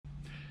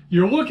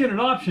You're looking at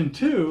option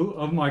 2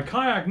 of my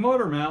kayak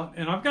motor mount,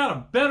 and I've got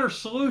a better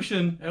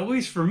solution, at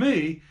least for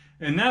me,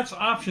 and that's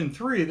option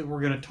 3 that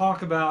we're going to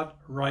talk about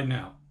right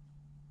now.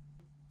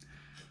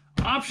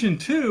 Option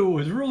 2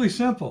 was really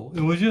simple.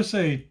 It was just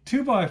a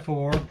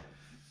 2x4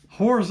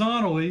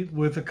 horizontally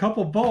with a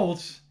couple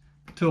bolts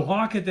to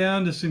lock it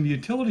down to some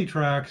utility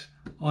tracks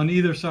on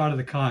either side of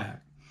the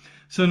kayak.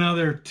 So now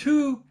there are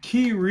two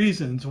key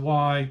reasons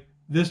why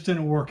this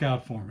didn't work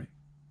out for me.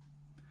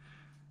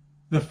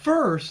 The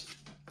first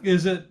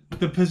is that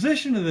the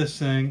position of this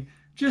thing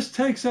just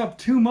takes up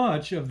too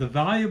much of the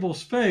valuable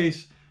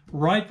space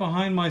right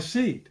behind my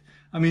seat.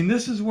 I mean,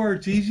 this is where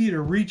it's easy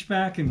to reach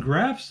back and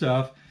grab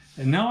stuff,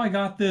 and now I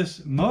got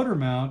this motor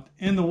mount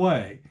in the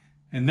way,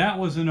 and that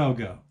was a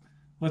no-go.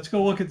 Let's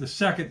go look at the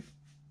second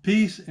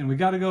piece, and we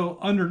got to go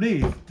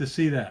underneath to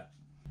see that.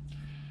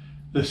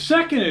 The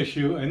second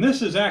issue, and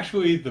this is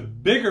actually the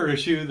bigger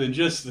issue than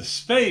just the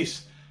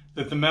space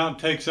that the mount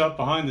takes up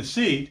behind the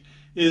seat,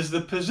 is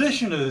the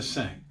position of this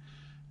thing.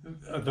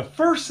 The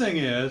first thing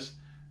is,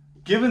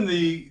 given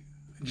the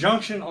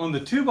junction on the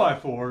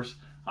 2x4s,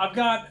 I've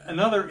got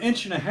another 1.5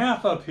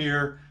 inches up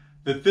here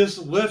that this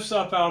lifts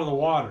up out of the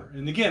water.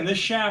 And again, this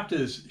shaft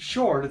is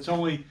short, it's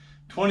only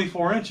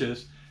 24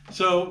 inches,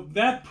 so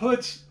that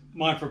puts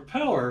my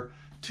propeller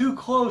too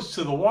close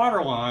to the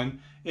water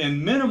line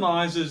and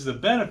minimizes the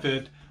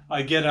benefit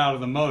I get out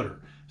of the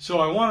motor. So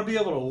I want to be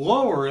able to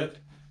lower it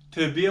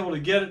to be able to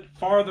get it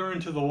farther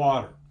into the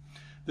water.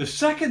 The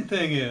second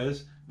thing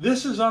is,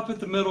 this is up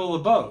at the middle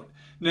of the boat.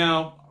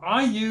 Now,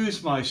 I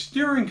use my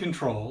steering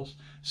controls,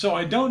 so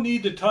I don't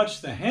need to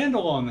touch the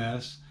handle on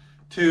this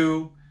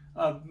to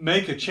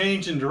make a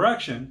change in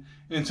direction.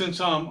 And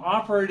since I'm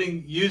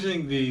operating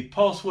using the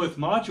pulse width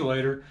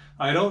modulator,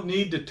 I don't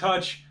need to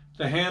touch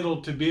the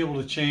handle to be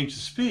able to change the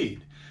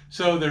speed.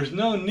 So there's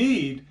no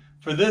need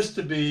for this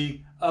to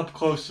be up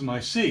close to my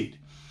seat.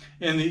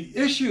 And the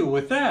issue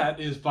with that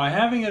is, by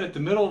having it at the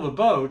middle of the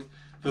boat,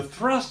 the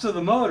thrust of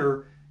the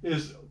motor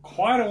is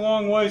quite a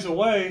long ways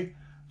away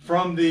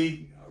from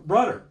the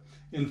rudder.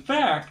 In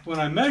fact, when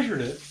I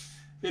measured it,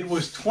 it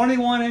was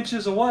 21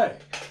 inches away.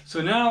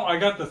 So now I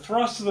got the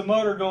thrust of the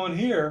motor going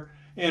here,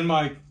 and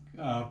my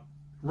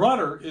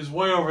rudder is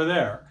way over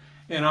there.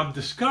 And I've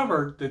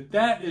discovered that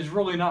that is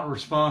really not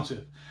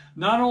responsive.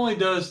 Not only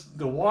does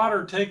the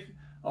water take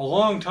a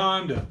long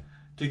time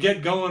to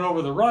get going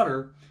over the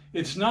rudder,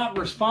 it's not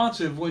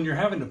responsive when you're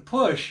having to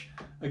push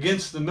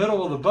against the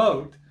middle of the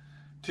boat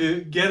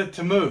to get it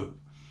to move.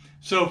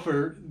 So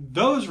for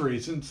those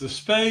reasons, the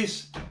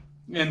space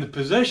and the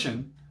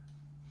position,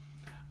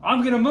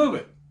 I'm going to move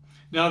it.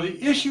 Now the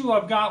issue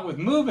I've got with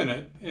moving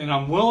it, and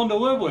I'm willing to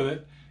live with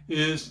it,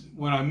 is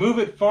when I move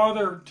it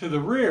farther to the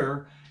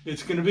rear,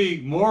 it's going to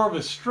be more of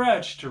a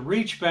stretch to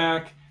reach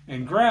back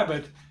and grab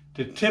it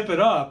to tip it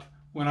up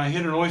when I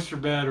hit an oyster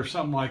bed or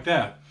something like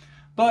that.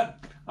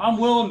 But I'm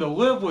willing to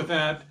live with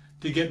that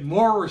to get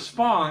more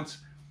response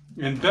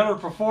and better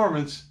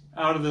performance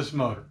out of this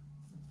motor.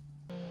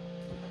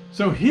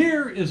 So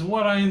here is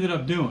what I ended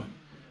up doing.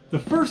 The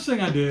first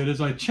thing I did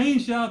is I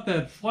changed out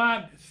that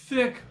flat,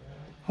 thick,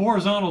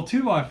 horizontal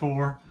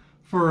 2x4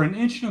 for an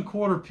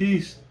 1.25 inch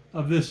piece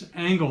of this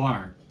angle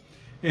iron.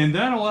 And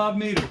that allowed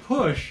me to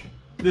push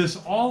this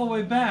all the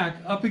way back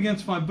up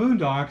against my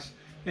boondocks,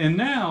 and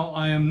now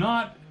I am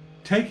not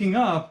taking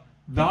up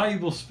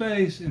valuable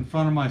space in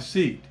front of my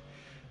seat.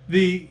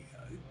 The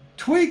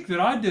tweak that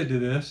I did to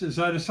this is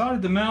I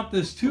decided to mount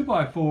this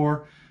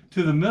 2x4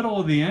 to the middle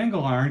of the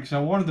angle iron because I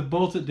wanted to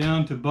bolt it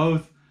down to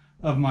both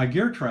of my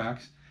gear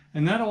tracks,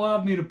 and that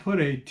allowed me to put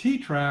a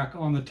T-track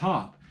on the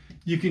top.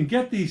 You can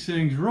get these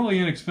things really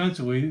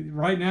inexpensively.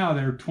 Right now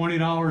they're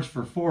 $20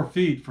 for 4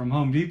 feet from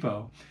Home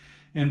Depot,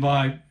 and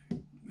by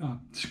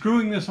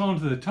screwing this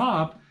onto the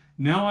top,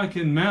 now I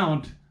can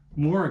mount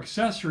more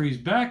accessories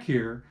back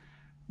here,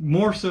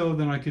 more so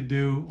than I could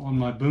do on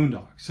my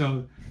boondock.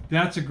 So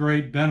that's a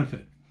great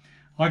benefit.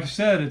 Like I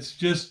said, it's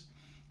just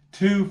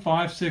 2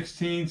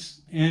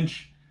 5/16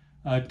 inch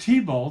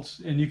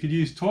T-bolts, and you could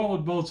use toilet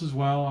bolts as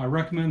well. I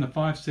recommend the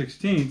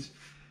 5/16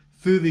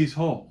 through these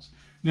holes.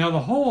 Now the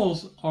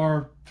holes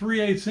are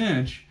 3/8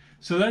 inch,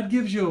 so that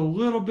gives you a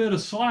little bit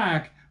of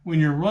slack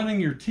when you're running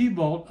your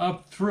T-bolt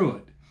up through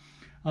it.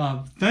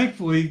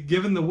 Thankfully,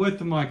 given the width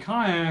of my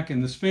kayak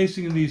and the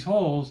spacing of these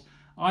holes,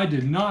 I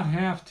did not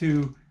have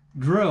to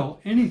drill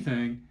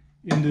anything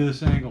into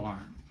this angle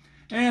iron.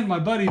 And my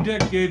buddy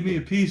Dick gave me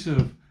a piece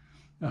of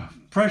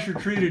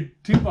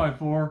pressure-treated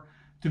 2x4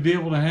 to be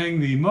able to hang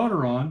the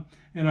motor on,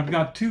 and I've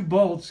got 2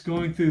 bolts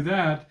going through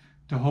that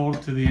to hold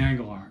it to the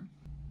angle iron.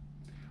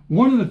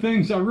 One of the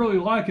things I really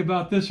like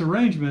about this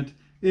arrangement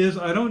is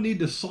I don't need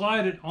to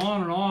slide it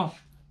on and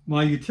off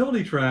my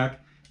utility track.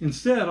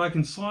 Instead, I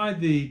can slide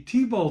the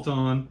T-bolt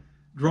on,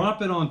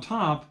 drop it on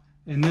top,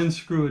 and then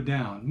screw it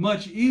down.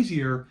 Much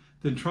easier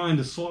than trying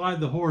to slide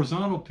the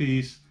horizontal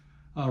piece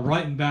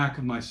right in back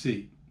of my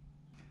seat.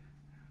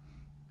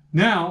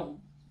 Now,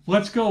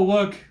 let's go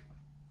look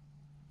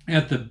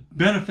at the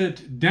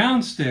benefit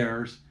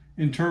downstairs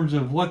in terms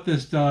of what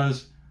this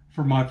does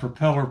for my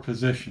propeller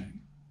positioning.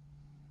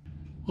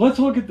 Let's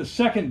look at the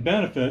second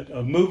benefit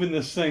of moving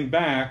this thing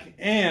back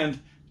and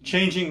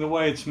changing the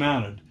way it's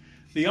mounted.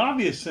 The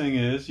obvious thing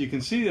is, you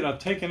can see that I've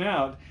taken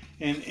out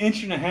 1.5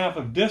 inches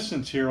of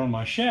distance here on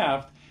my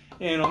shaft,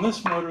 and on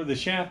this motor the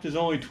shaft is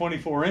only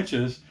 24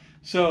 inches,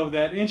 so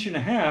that 1.5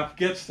 inches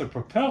gets the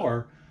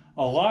propeller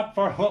a lot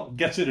far, well,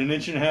 gets it 1.5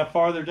 inches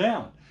farther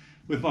down.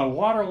 With my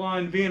water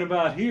line being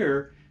about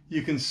here,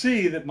 you can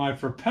see that my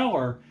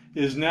propeller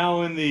is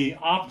now in the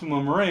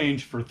optimum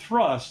range for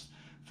thrust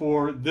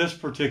for this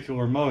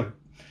particular motor.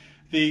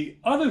 The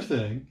other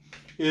thing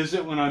is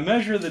that when I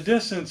measure the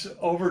distance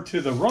over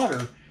to the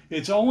rudder,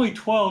 it's only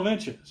 12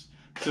 inches.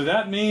 So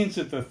that means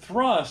that the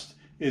thrust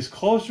is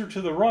closer to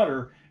the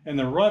rudder and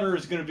the rudder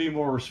is going to be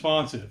more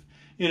responsive.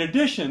 In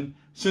addition,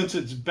 since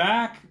it's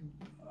back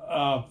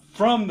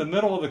from the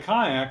middle of the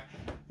kayak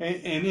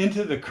and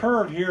into the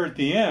curve here at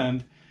the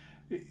end,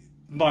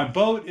 my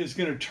boat is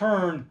going to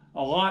turn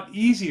a lot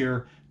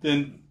easier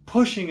than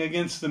pushing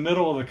against the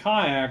middle of the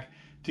kayak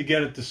to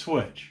get it to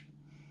switch.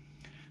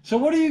 So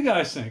what do you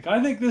guys think?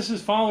 I think this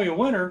is finally a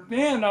winner,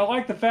 and I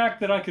like the fact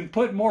that I can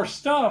put more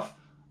stuff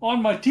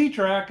on my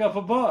T-track up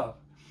above.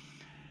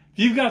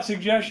 If you've got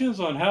suggestions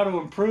on how to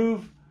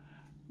improve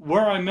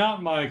where I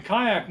mount my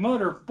kayak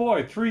motor,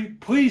 boy,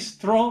 please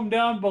throw them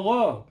down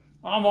below.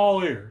 I'm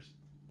all ears.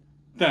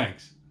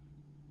 Thanks.